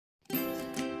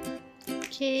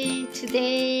Okay,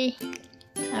 today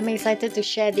I'm excited to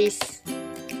share this.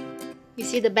 You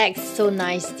see the bag is so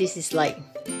nice. This is like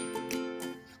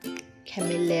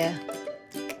Camellia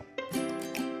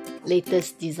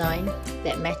latest design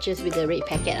that matches with the red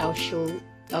packet. I'll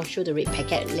show the red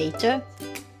packet later.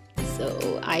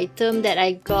 So item that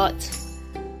I got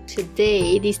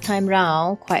today, this time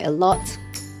round, quite a lot.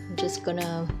 I'm just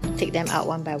gonna take them out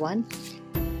one by one.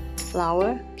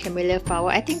 Flower, Camellia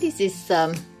flower. I think this is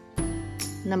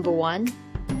number 1,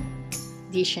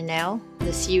 the Chanel,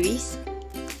 the series.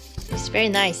 It's very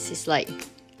nice. It's like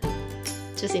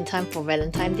just in time for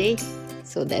Valentine's Day.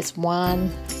 So that's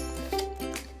one.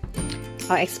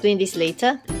 I'll explain this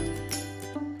later.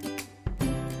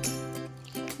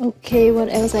 Okay, what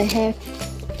else I have?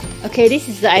 Okay, this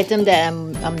is the item that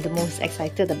I'm the most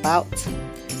excited about.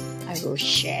 I will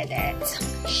share that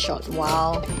short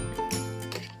while.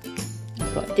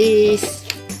 Got this,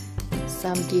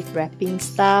 some gift wrapping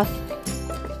stuff.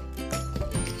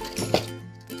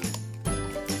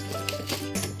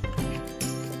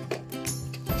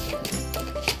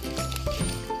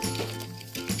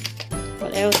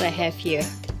 What else I have here?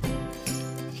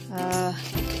 A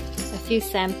few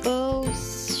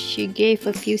samples. She gave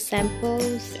a few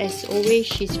samples. As always,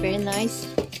 she's very nice.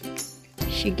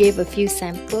 She gave a few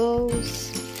samples.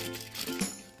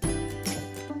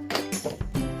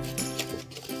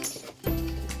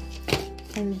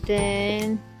 And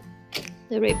then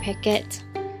the red packet.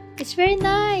 It's very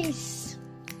nice.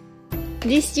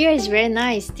 This year is very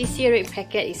nice. This year red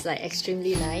packet is like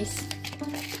extremely nice.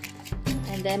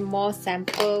 And then more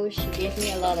samples. She gave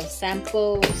me a lot of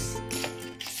samples.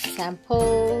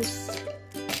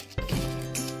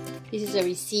 This is a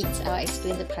receipt. I'll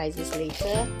explain the prices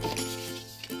later.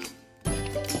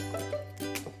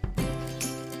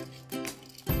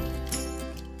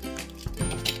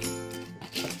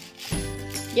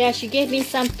 Yeah, she gave me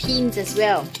some pins as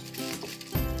well,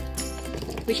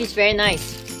 which is very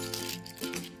nice.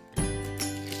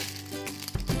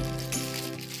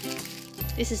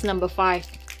 This is number 5,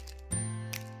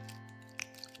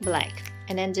 black,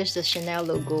 and then just the Chanel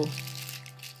logo.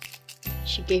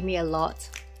 She gave me a lot.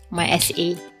 My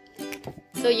SA.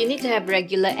 So you need to have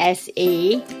regular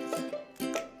SA.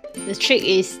 The trick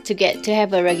is to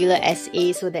have a regular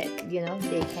SA so that you know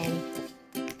they can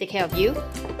take care of you.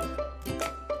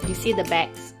 You see the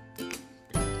bags.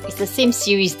 It's the same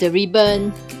series, the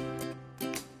ribbon.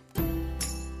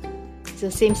 It's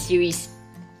the same series.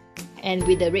 And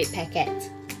with the red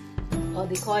packet. Or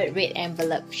they call it red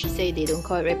envelope. She said they don't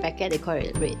call it red packet, they call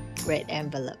it red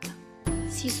envelope.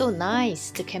 See, so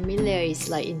nice. The Camellia is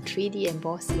like in 3D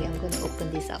embossing. I'm going to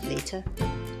open this up later.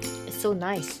 It's so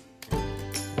nice.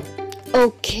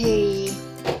 Okay.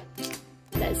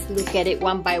 Let's look at it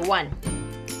one by one.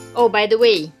 Oh, by the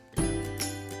way,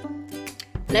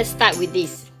 let's start with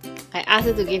this. I asked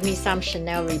her to give me some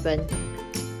Chanel ribbon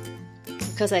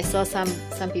because I saw some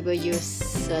people use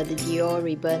the Dior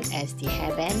ribbon as the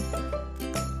hairband.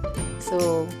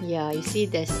 So yeah, you see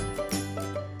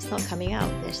it's not coming out.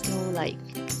 There's no like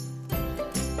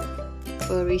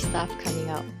furry stuff coming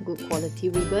out. Good quality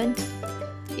ribbon.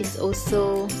 It's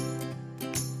also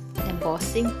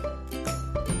embossing,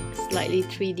 slightly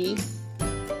 3D.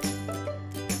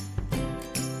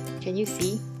 Can you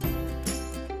see?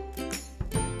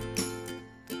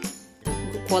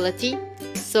 Quality.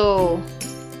 So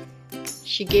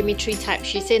she gave me 3 types.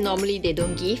 She said normally they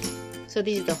don't give. So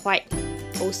this is the white,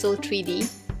 also 3D.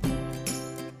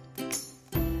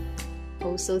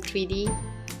 Also 3D.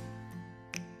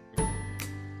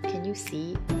 Can you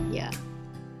see? Yeah.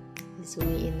 It's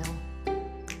zooming in now.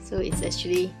 So it's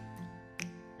actually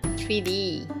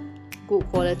 3D. Good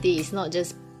quality. It's not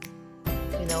just,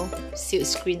 you know, silk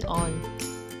screen on.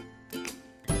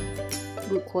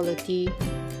 Good quality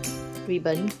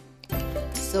ribbon.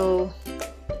 So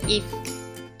if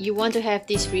you want to have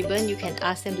this ribbon, you can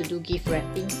ask them to do gift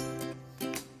wrapping.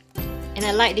 And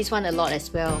I like this one a lot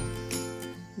as well.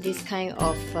 This kind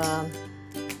of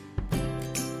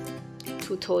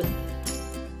two-tone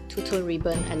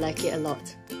ribbon, I like it a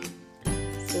lot.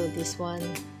 So this one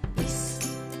is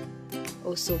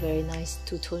also very nice,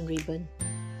 two-tone ribbon.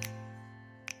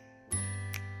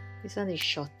 This one is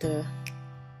shorter.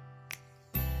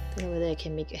 Don't know whether I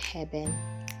can make a hairband.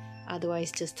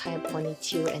 Otherwise, just tie a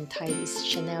ponytail and tie this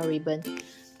Chanel ribbon.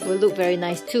 Will look very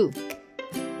nice too.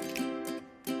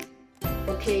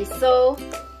 Okay, so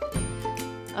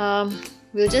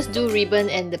we'll just do ribbon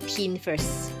and the pin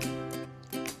first.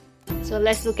 So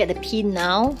let's look at the pin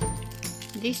now.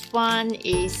 This one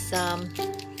is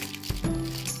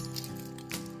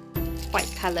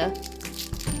white color.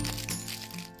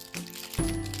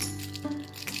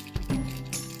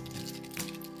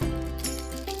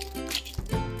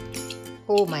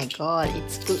 Oh my god,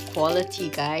 it's good quality,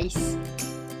 guys.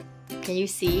 Can you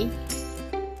see?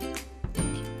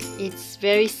 It's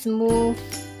very smooth.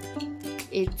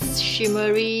 It's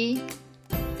shimmery.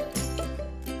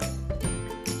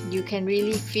 You can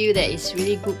really feel that it's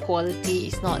really good quality.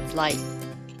 It's not like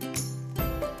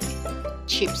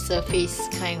cheap surface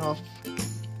kind of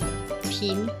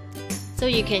pin. So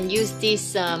you can use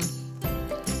this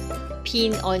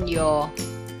pin on your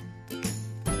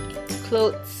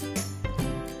clothes,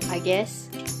 I guess.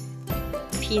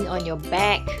 Pin on your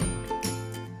bag.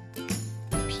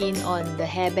 Pin on the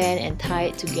hairband and tie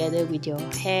it together with your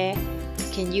hair.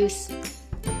 You can use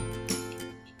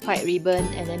white ribbon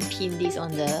and then pin this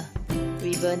on the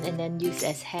ribbon and then use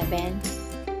as hairband.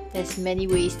 There's many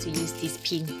ways to use this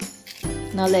pin.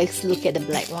 Now let's look at the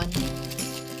black one.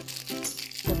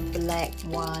 The black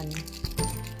one.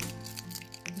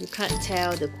 You can't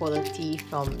tell the quality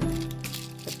from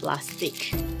the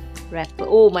plastic wrapper.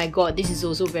 Oh my god, this is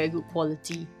also very good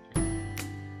quality.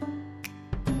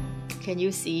 Can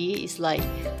you see? It's like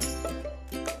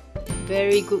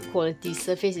very good quality.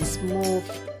 Surface is smooth.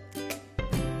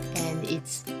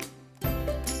 It's,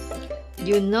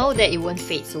 you know that it won't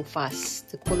fade so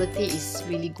fast. The quality is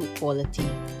really good quality.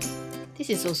 This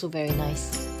is also very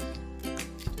nice.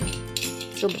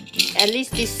 So at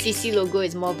least this CC logo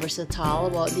is more versatile,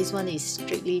 while this one is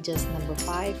strictly just number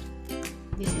 5.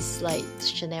 This is like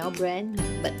Chanel brand,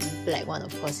 but the black one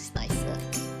of course is nicer.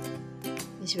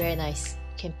 It's very nice.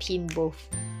 You can pin both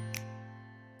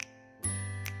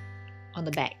on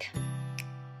the back.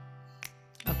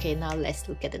 Okay, now let's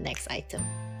look at the next item.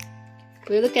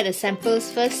 We'll look at the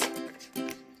samples first.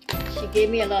 She gave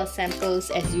me a lot of samples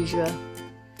as usual.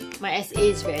 My SA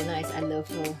is very nice. I love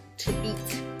her to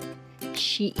beat.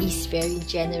 She is very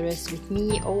generous with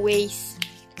me always.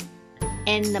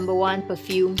 And number 1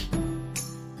 perfume.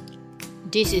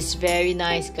 This is very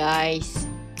nice, guys.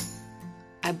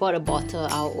 I bought a bottle.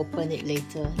 I'll open it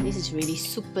later. This is really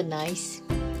super nice.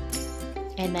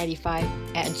 N95.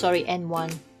 Sorry,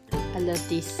 N1. I love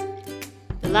this.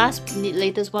 The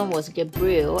latest one was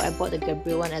Gabrielle. I bought the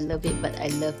Gabrielle one. I love it, but I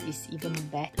love this even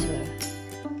better.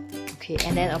 Okay,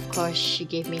 and then of course she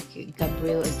gave me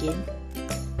Gabrielle again.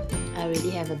 I already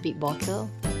have a big bottle,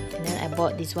 and then I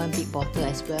bought this one big bottle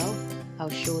as well. I'll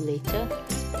show later.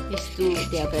 These two,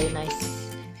 they are very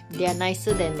nice. They are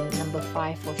nicer than number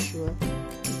 5 for sure.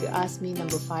 If you ask me,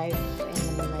 number 5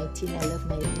 and number 19, I love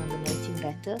number 19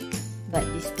 better. But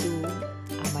these two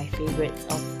are my favorites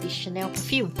of this Chanel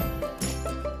perfume.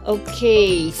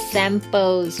 Okay,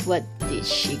 samples. What did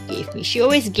she give me? She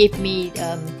always gave me,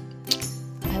 I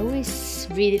always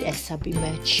read it as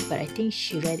Sublimage, but I think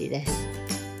she read it as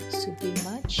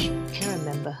Sublimage. Can't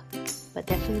remember, but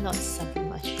definitely not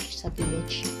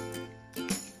Sublimage.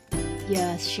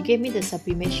 Yeah, she gave me the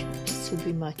Sublimage.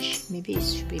 Maybe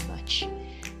it's Sublimage.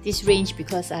 This range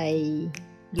because I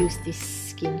use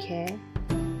this skincare.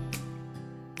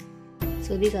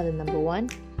 So these are the number 1.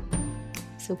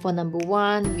 So for number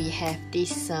 1, we have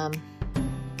this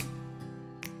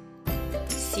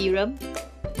serum.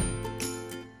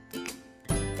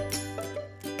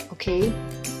 Okay,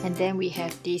 and then we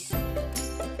have this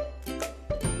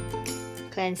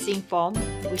cleansing foam,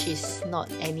 which is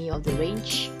not any of the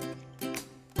range.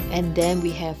 And then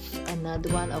we have another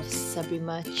one of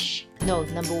Sublimage. No,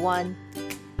 number 1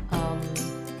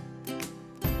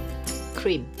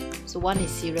 cream. So one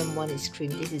is serum, one is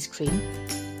cream. This is cream.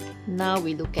 Now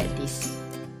we look at this.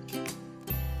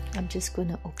 I'm just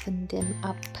gonna open them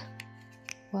up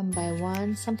one by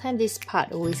one. Sometimes this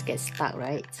part always gets stuck,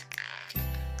 right?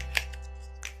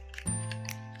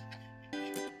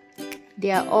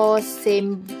 They are all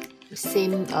same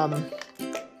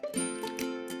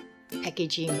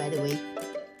packaging, by the way.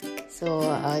 So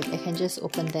I can just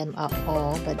open them up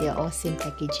all, but they are all same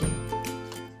packaging.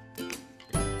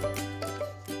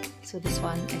 So this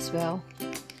one as well,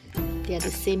 they are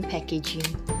the same packaging.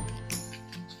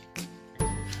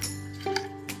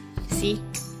 See,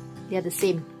 they are the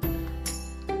same.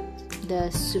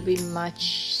 The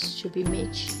Sublimage.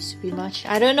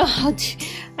 I don't know how to.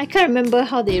 I can't remember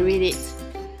how they read it.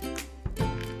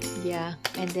 Yeah,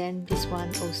 and then this one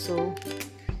also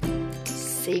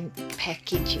same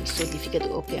packaging. So difficult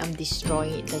to open. I'm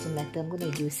destroying it. Doesn't matter. I'm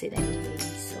gonna use it anyway.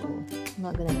 So I'm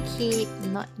not gonna keep.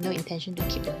 No intention to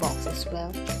keep the box as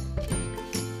well.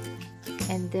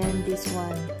 And then this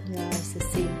one, yeah, it's the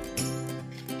same.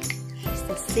 It's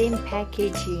the same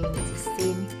packaging. It's the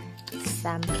same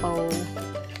sample.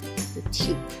 The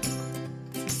tube.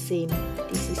 It's the same.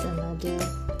 This is another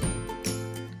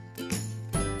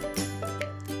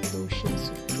Lotion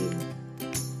Supreme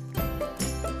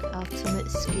Ultimate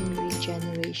Skin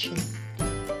Regeneration.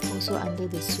 also under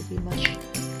the Sublimash.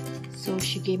 So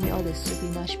she gave me all the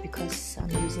Sublimash because I'm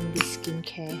using this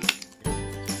skincare.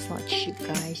 It's not cheap,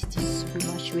 guys. This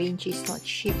Sublimash range is not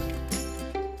cheap.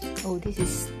 Oh, this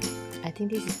is, I think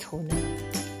this is toner.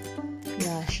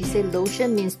 Yeah, she said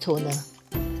lotion means toner.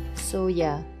 So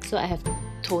yeah, so I have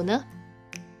toner.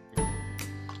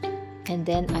 And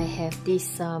then I have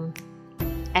this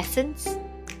Essence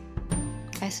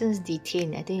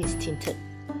Detain. I think it's tinted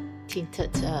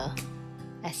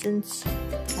Essence.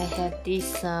 I have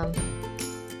this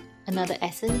another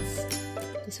Essence.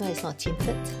 This one is not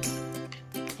tinted.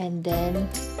 And then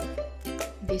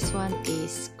this one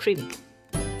is cream.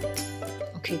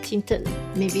 Okay, tinted.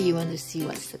 Maybe you want to see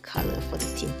what's the color for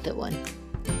the tinted one.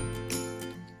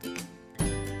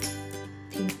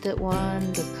 Tinted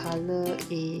one, the color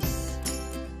is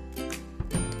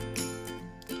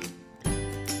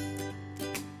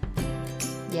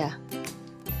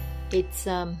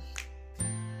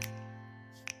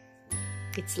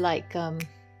it's like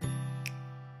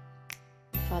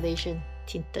foundation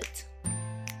tinted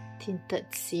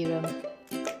serum.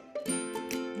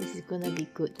 This is gonna be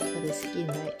good for the skin,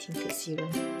 right? Tinted serum.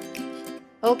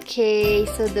 Okay,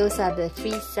 so those are the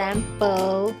 3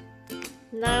 samples.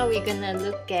 Now we're gonna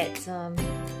look at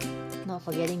not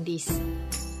forgetting this.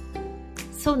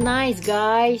 So nice,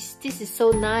 guys. This is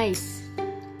so nice.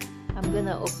 I'm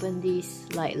gonna open this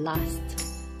like last.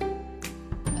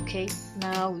 Okay,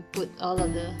 now we put all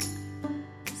of the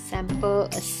sample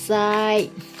aside.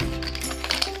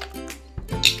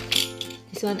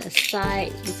 This one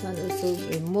aside, this one also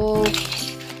remove.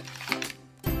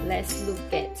 Let's look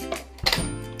at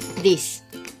this,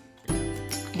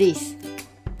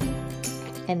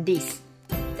 and this.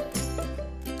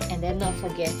 And then not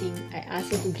forgetting, I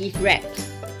asked her to give wrap.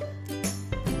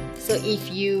 So if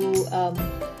you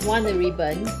want a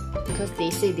ribbon, because they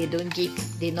say they don't give,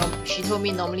 she told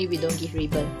me normally we don't give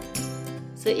ribbon.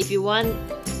 So if you want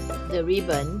the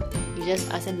ribbon, you just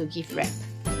ask them to give wrap,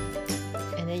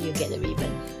 and then you get the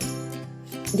ribbon.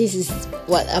 This is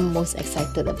what I'm most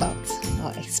excited about.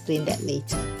 I'll explain that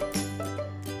later.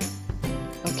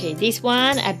 Okay, this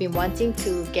one I've been wanting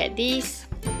to get this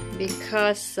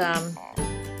because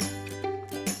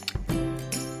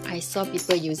I saw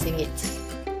people using it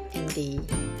and they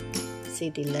say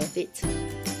they love it.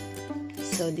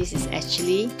 So this is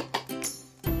actually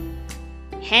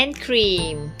hand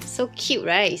cream. So cute,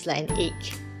 right? It's like an egg.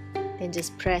 Then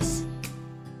just press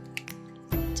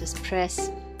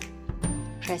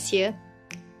here,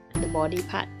 the body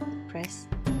part, press,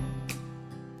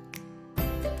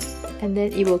 and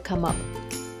then it will come up.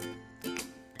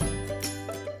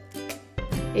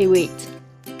 Hey, wait,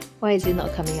 why is it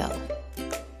not coming out?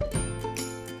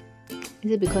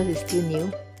 Is it because it's still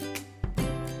new?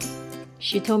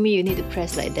 She told me you need to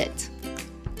press like that.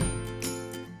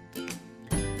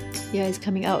 Yeah, it's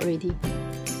coming out already.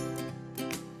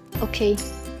 Okay,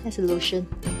 that's a lotion.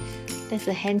 That's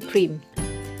a hand cream.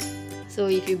 So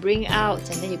if you bring out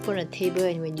and then you put on a table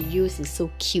and when you use, it's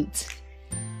so cute.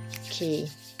 Okay,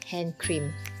 hand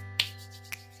cream.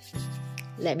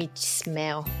 Let me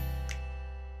smell.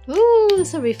 Ooh,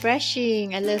 so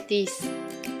refreshing. I love this.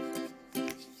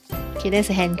 Okay, that's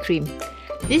a hand cream.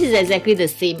 This is exactly the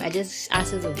same. I just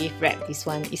asked her to give wrap. This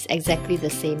one is exactly the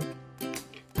same.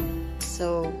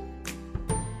 So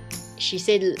she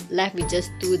said left with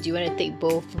just 2. Do you want to take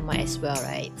both? Might as well,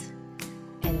 right?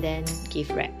 And then give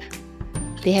wrap.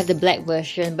 They have the black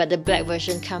version, but the black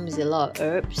version comes with a lot of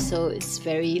herbs, so it's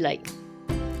very like,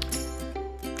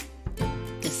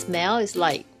 the smell is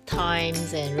like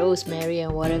thymes and rosemary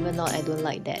and whatever. Not, I don't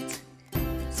like that,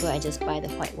 so I just buy the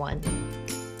white one.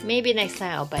 Maybe next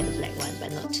time I'll buy the black one,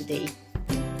 but not today.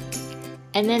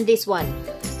 And then this one.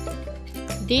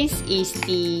 This is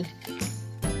the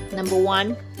number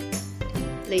 1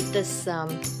 latest.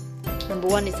 Number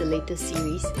 1 is the latest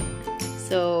series.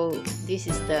 So this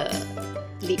is the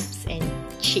lips and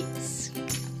cheeks.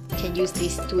 You can use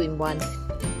these 2 in 1.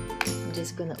 I'm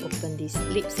just gonna open this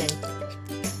lips and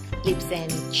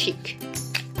cheek.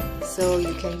 So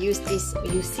you can use this.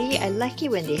 You see, I like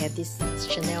it when they have this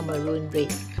Chanel maroon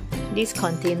red. This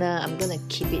container, I'm gonna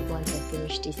keep it once I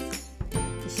finish this.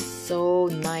 It's so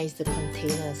nice, the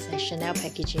containers. Chanel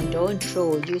packaging. Don't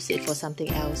throw. Use it for something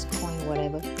else, coin,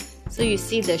 whatever. So you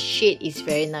see the shade is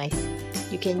very nice.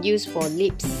 You can use for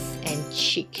lips and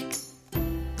cheek.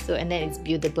 So, and then it's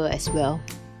buildable as well.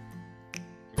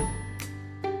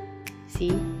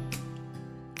 See?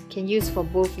 Can use for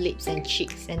both lips and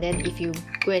cheeks. And then if you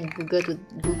go and Google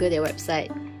their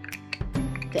website,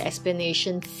 the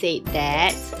explanation said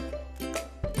that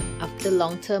after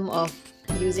long term of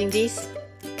using this,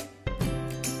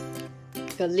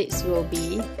 your lips will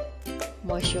be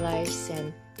Moisturize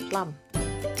and Plum.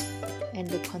 And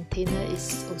the container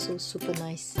is also super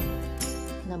nice.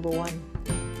 Number 1.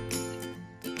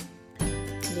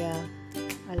 Yeah,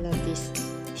 I love this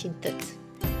tinted.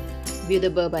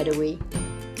 Buildable, by the way.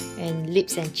 And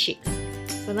lips and cheeks.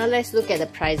 So now let's look at the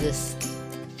prices.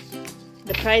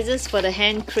 The prices for the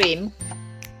hand cream.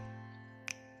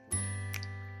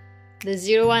 The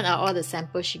 01 are all the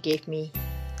samples she gave me.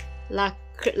 La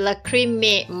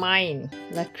Creme Mine.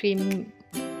 La Creme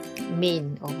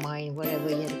Main or Mine, whatever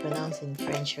you have to pronounce in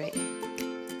French, right?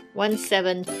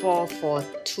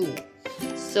 17442.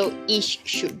 So each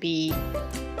should be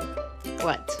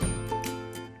what?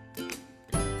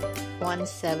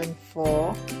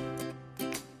 174.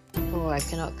 Oh, I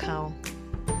cannot count.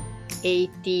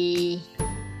 80.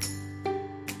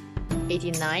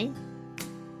 89.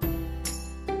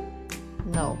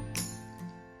 No.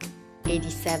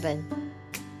 87.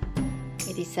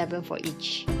 87 for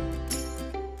each.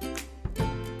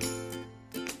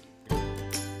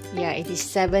 Yeah,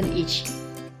 87 each.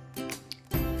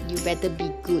 You better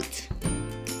be good.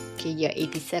 Okay, yeah,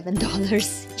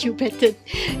 $87. You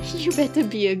better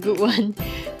be a good one.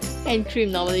 Hand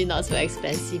cream normally not so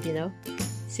expensive, you know.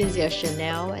 Since you're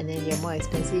Chanel and then you're more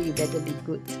expensive, you better be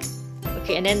good.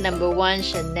 Okay, and then number 1,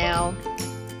 Chanel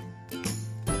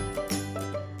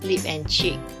lip and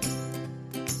cheek.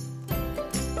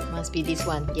 Must be this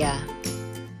one, yeah.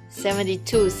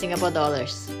 72 Singapore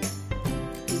dollars.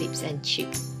 Lips and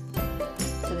cheek.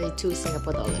 72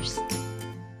 Singapore dollars.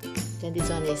 Then this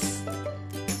one is,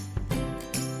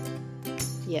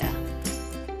 yeah,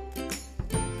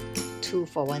 2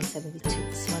 for 172.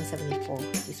 It's 174.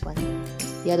 This one.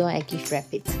 The other one I gift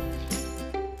wrap it.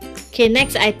 Okay,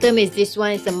 next item is this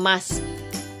one. It's a mask.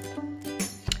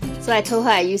 So I told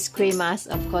her I use clay mask.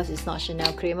 Of course, it's not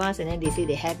Chanel clay mask, and then they say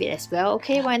they have it as well.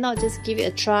 Okay, why not just give it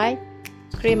a try?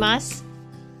 Clay mask.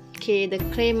 Okay, the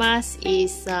clay mask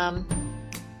is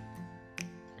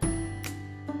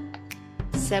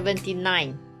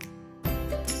 79.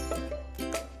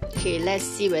 Okay, let's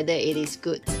see whether it is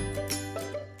good.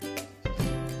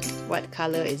 What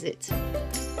color is it?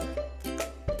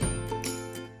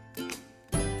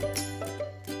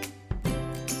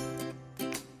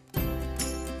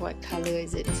 What color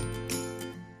is it?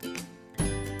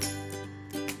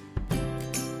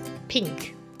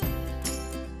 Pink.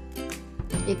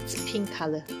 It's pink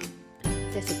color.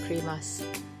 That's a clay mask.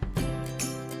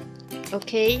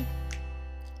 Okay.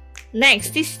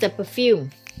 Next, this is the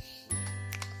perfume.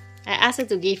 I asked her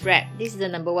to give wrap. This is the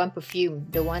number 1 perfume.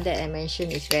 The one that I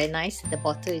mentioned is very nice. The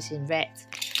bottle is in red.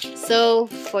 So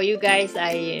for you guys,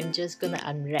 I am just gonna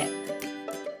unwrap.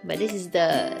 But this is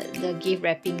the gift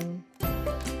wrapping,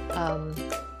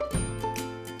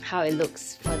 how it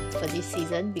looks for this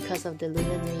season because of the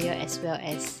Lunar New Year as well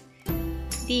as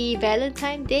the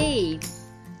Valentine's Day.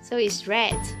 So it's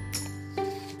red.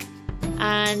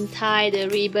 Untie the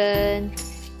ribbon.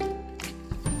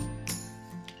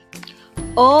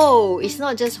 Oh, it's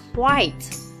not just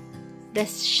white.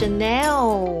 There's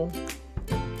Chanel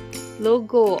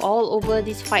logo all over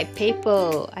this white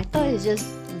paper. I thought it's just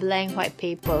blank white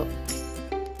paper.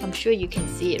 I'm sure you can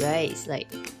see it, right? It's like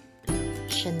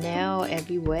Chanel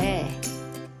everywhere.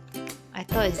 I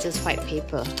thought it's just white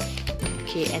paper.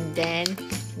 Okay, and then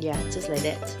yeah, just like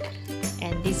that.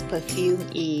 And this perfume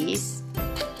is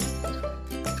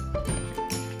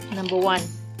number 1.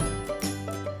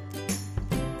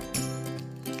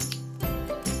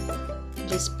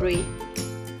 Just spray.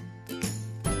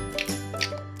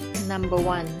 Number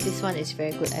 1. This one is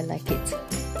very good. I like it.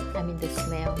 I mean the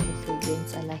smell, the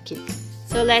fragrance, I like it.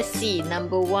 So let's see.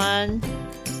 Number 1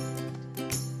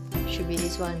 should be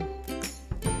this one.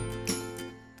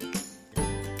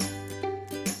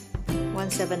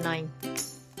 179.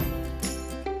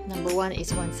 Number 1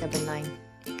 is 179.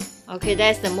 Okay,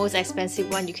 that's the most expensive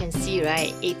one. You can see,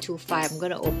 right? 825. I'm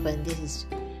gonna open. This is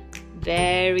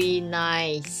very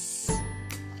nice.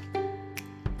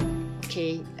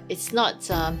 Okay, it's not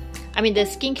I mean the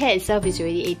skincare itself is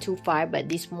already 825, but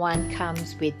this one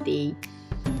comes with the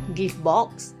gift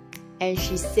box, and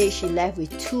she says she left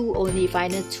with 2 only,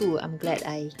 final 2. I'm glad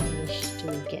I managed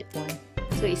to get one.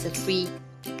 So it's a free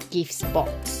gifts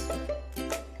box.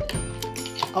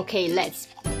 Okay, let's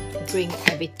bring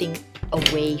everything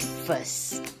away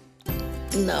first.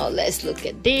 Now let's look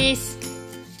at this,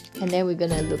 and then we're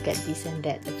gonna look at this and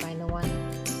that, the final one.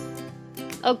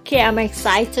 Okay, I'm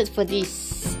excited for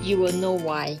this. You will know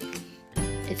why.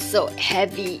 It's so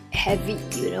heavy,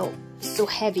 you know, so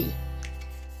heavy.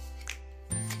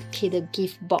 Okay, the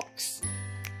gift box.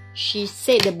 She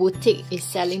said the boutique is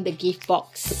selling the gift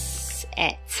box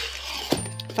at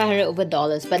 $500 over,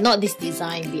 but not this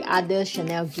design, the other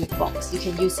Chanel gift box. You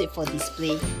can use it for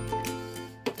display.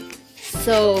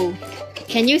 So,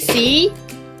 can you see?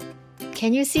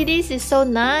 Can you see this? It's so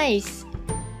nice.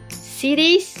 See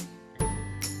this?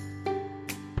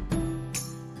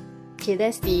 Okay,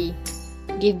 that's the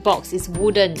gift box. It's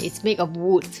wooden. It's made of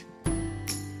wood.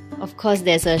 Of course,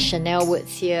 there's a Chanel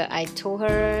words here. I told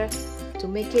her to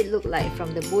make it look like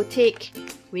from the boutique,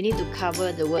 we need to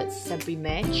cover the words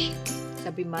Sublimage,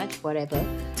 whatever.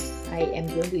 I am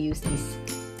going to use this.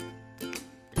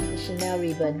 The Chanel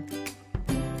ribbon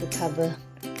to cover.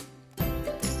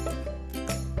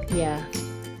 Yeah,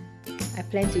 I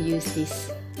plan to use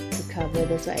this to cover.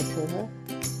 That's what I told her.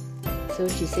 So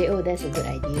she said, oh, that's a good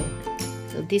idea.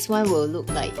 So this one will look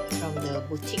like from the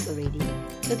boutique already.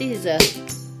 So this is a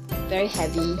very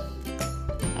heavy,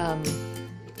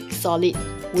 solid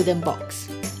wooden box.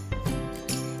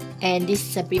 And this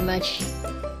Sublimage.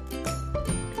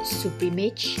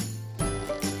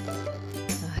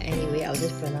 Anyway, I'll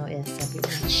just pronounce it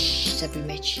as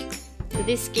Sublimage. So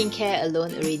this skincare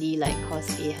alone already like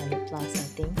cost 800 plus, I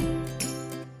think.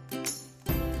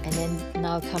 And then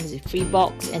now it comes with free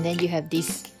box, and then you have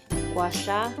this gua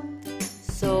sha.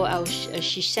 So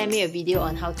she sent me a video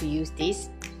on how to use this.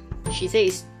 She said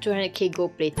it's 200k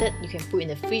gold plated. You can put in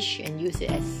the fridge and use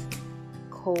it as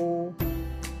cold,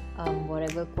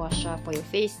 whatever gua sha for your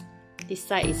face. This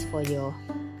side is for your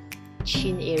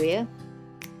chin area,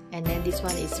 and then this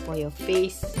one is for your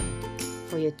face,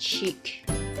 for your cheek,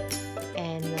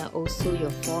 and also your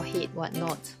forehead,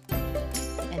 whatnot.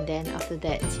 And then after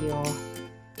that,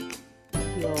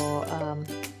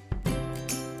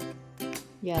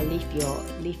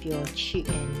 leave your cheek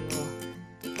and your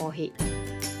forehead.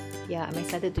 Yeah, I'm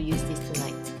excited to use this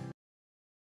tonight.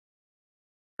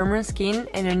 Firmer skin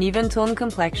and an even toned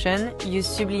complexion, use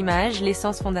Sublimage,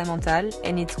 l'essence fondamentale,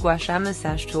 and its gua sha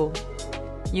massage tool.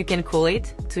 You can cool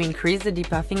it to increase the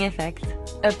depuffing effect.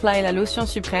 Apply la lotion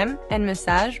suprême and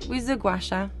massage with the gua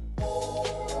sha.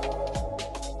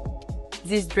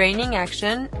 This draining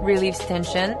action relieves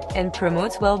tension and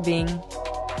promotes well-being.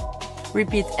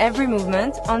 Repeat every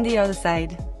movement on the other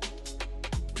side.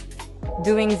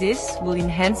 Doing this will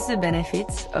enhance the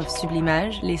benefits of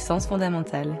Sublimage, l'essence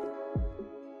fondamentale.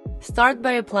 Start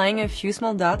by applying a few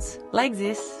small dots, like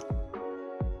this.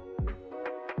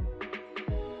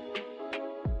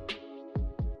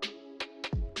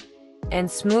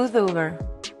 And smooth over.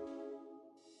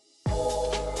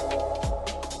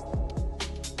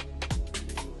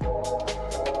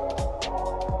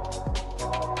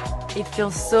 It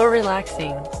feels so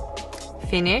relaxing.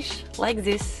 Finish like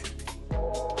this.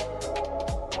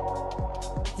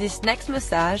 This next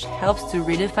massage helps to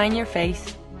redefine your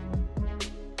face.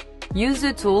 Use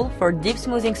the tool for deep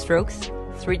smoothing strokes,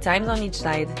 3 times on each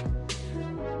side.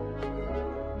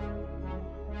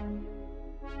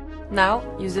 Now,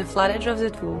 use the flat edge of the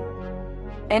tool.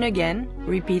 And again,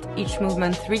 repeat each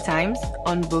movement 3 times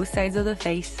on both sides of the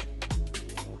face.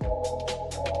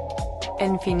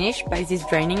 And finish by this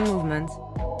draining movement.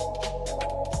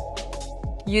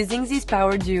 Using this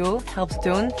power duo helps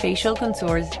tone facial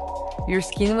contours. Your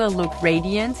skin will look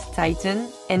radiant, tighten,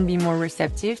 and be more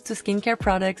receptive to skincare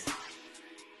products.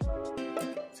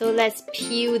 So let's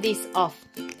peel this off,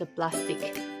 the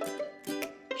plastic.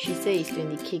 She says it's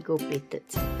 20k gold plated.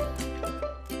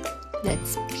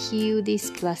 Let's peel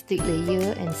this plastic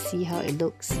layer and see how it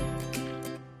looks.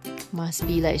 Must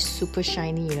be like super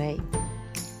shiny, right?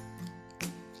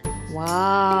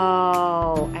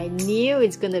 Wow, I knew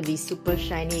it's gonna be super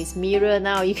shiny. It's mirror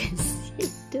now, you can see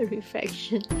the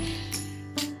reflection.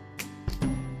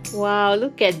 Wow,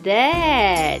 look at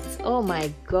that! Oh my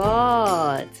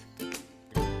god!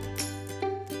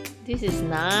 This is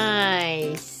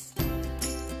nice!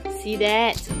 See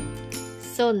that?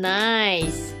 So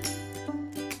nice!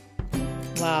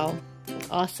 Wow,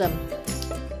 awesome!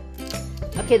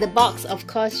 Okay, the box, of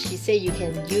course, she said you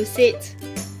can use it.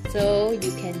 So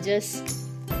you can just,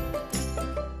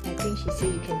 I think she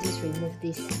said you can just remove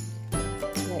this.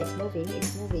 Yeah, it's moving,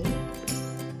 it's moving.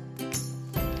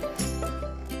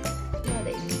 Not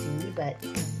that easy, but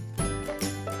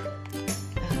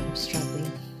I'm struggling.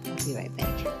 I'll be right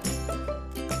back.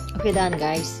 Okay, done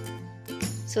guys.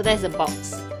 So that's the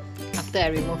box after I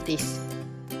remove this.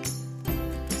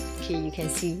 Okay, you can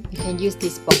see, you can use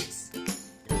this box.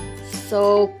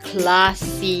 So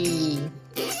classy.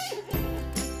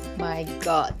 My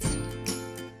god,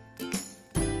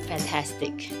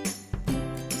 fantastic.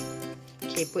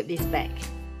 Okay, put this back.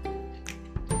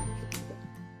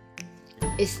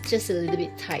 It's just a little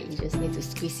bit tight, you just need to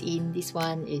squeeze in. This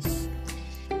one is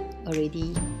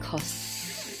already costing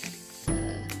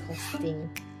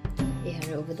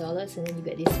 $800 over, and then you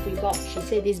get this free box. She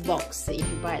said this box, if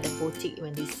you buy at the boutique,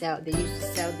 when they used to sell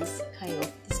this kind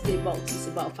of display box, is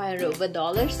about $500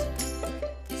 over.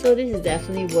 So this is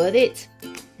definitely worth it.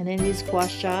 And then this gua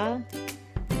sha,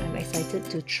 I'm excited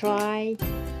to try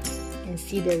and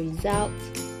see the result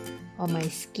on my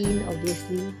skin.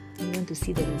 Obviously, you want to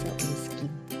see the result on the skin.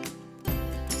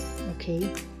 Okay,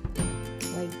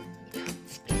 why it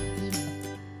can't get in?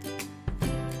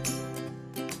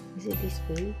 Is it this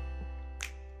way?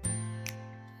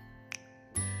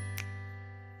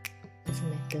 Doesn't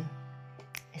matter,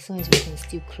 as long as we can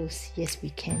still close. Yes, we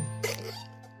can,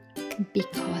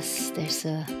 because there's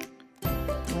a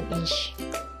 1 inch,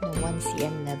 no, 1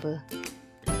 cm level.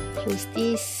 Close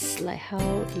this like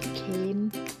how it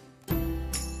came.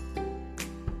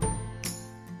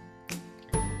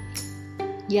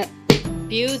 Yep,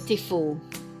 beautiful.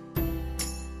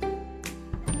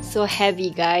 So heavy,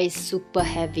 guys, super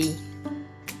heavy.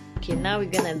 Okay, now we're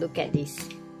gonna look at this.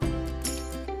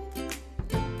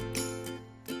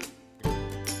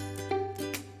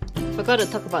 Forgot to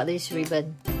talk about this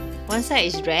ribbon. One side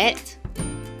is red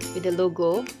with the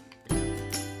logo.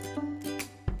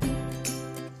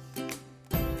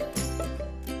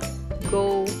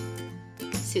 Gold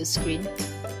silk screen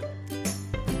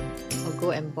or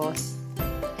gold embossed.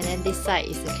 And then this side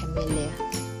is the camellia.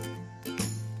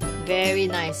 Very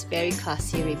nice, very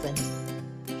classy ribbon.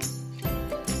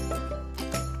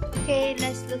 Okay,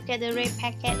 let's look at the red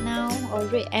packet now, or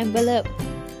red envelope.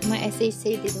 My essay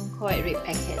say they don't call it red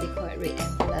packet, they call it red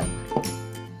envelope.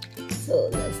 So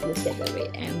let's look at the red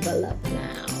envelope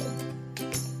now.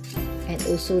 And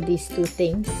also these two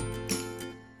things.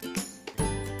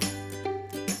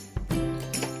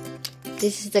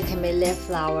 This is the camellia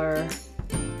flower.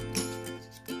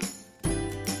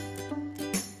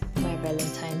 My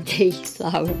Valentine's Day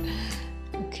flower.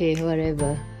 Okay,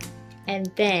 whatever.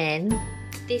 And then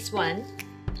this one,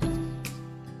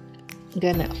 I'm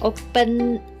gonna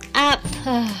open up.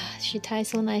 She ties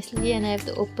so nicely and I have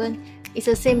to open. It's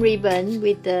the same ribbon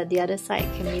with the other side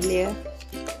camellia,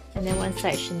 and then one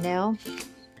side Chanel.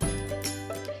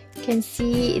 You can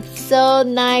see it's so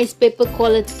nice, paper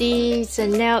quality.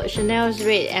 Chanel's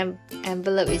red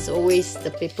envelope is always,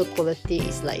 the paper quality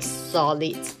is like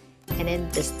solid. And then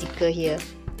the sticker here,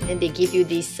 and then they give you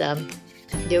this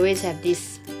they always have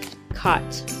this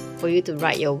card for you to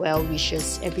write your well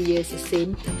wishes. Every year is the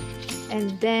same.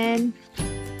 And then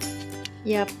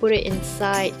yeah, put it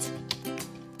inside.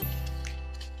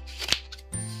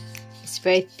 It's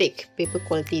very thick, paper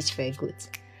quality is very good.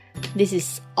 This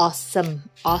is awesome,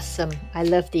 awesome. I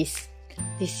love this.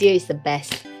 This year is the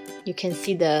best. You can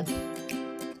see the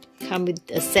come with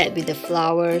a set with the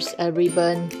flowers, a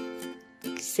ribbon,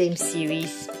 same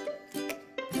series,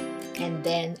 and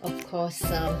then of course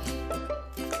the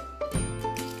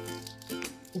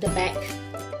back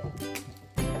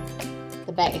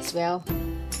as well,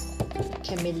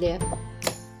 camellia.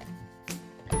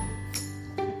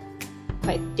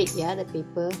 Quite thick, yeah, the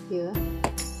paper here,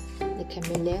 the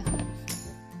camellia.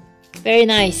 Very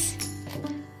nice.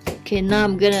 Okay, now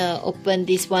I'm gonna open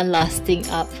this one last thing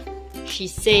up. She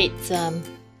said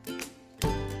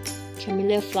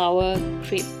camellia flower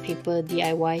crepe paper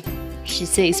DIY. She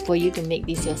said it's for you to make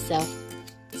this yourself.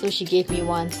 So she gave me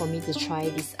one for me to try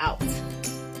this out.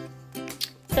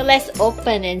 So let's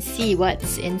open and see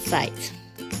what's inside.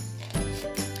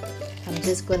 I'm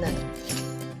just gonna,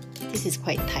 this is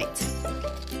quite tight.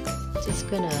 Just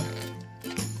gonna,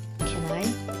 can I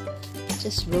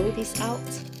just roll this out?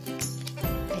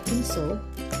 I think so.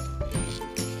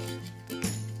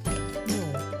 No,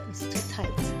 it's too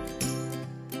tight.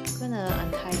 I'm gonna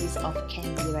untie this off,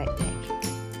 can be right back.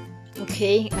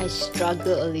 Okay, I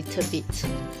struggle a little bit.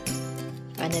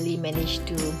 Finally managed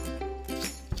to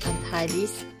untie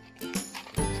this.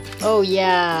 Oh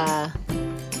yeah.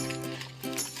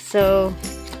 So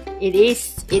it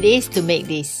is to make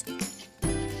this.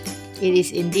 It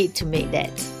is indeed to make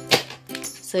that.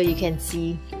 So you can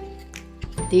see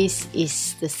this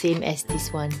is the same as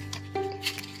this one.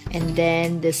 And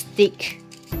then the stick,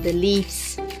 the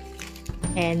leaves,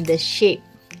 and the shape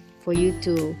for you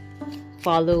to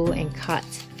follow and cut.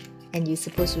 And you're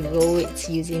supposed to roll it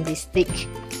using this stick.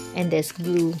 And there's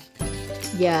glue.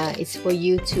 Yeah, it's for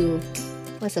you to,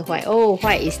 what's the white? Oh,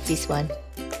 white is this one.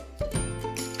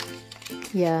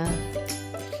 Yeah.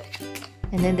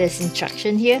 And then there's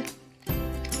instruction here.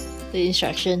 The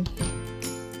instruction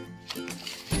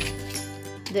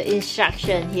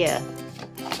here.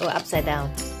 Oh, upside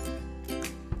down.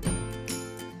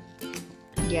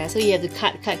 Yeah, so you have to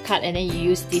cut, and then you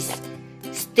use this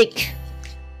stick,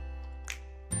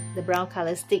 the brown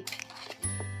color stick,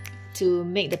 to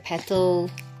make the petal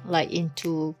like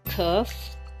into curve,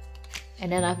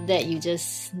 and then after that you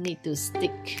just need to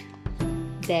stick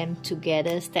them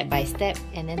together step by step.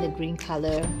 And then the green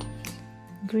color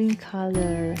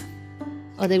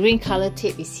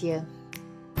tape is here.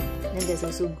 Then there's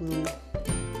also glue,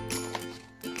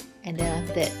 and then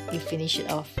after that you finish it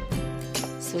off.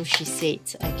 So she said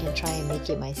I can try and make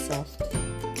it myself.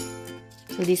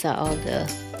 So these are all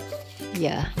the,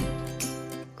 yeah,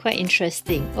 quite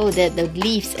interesting. Oh, the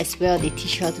leaves as well, they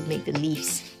teach you how to make the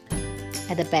leaves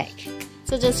at the back.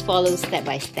 So just follow step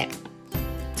by step.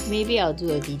 Maybe I'll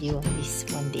do a video on this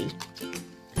one day.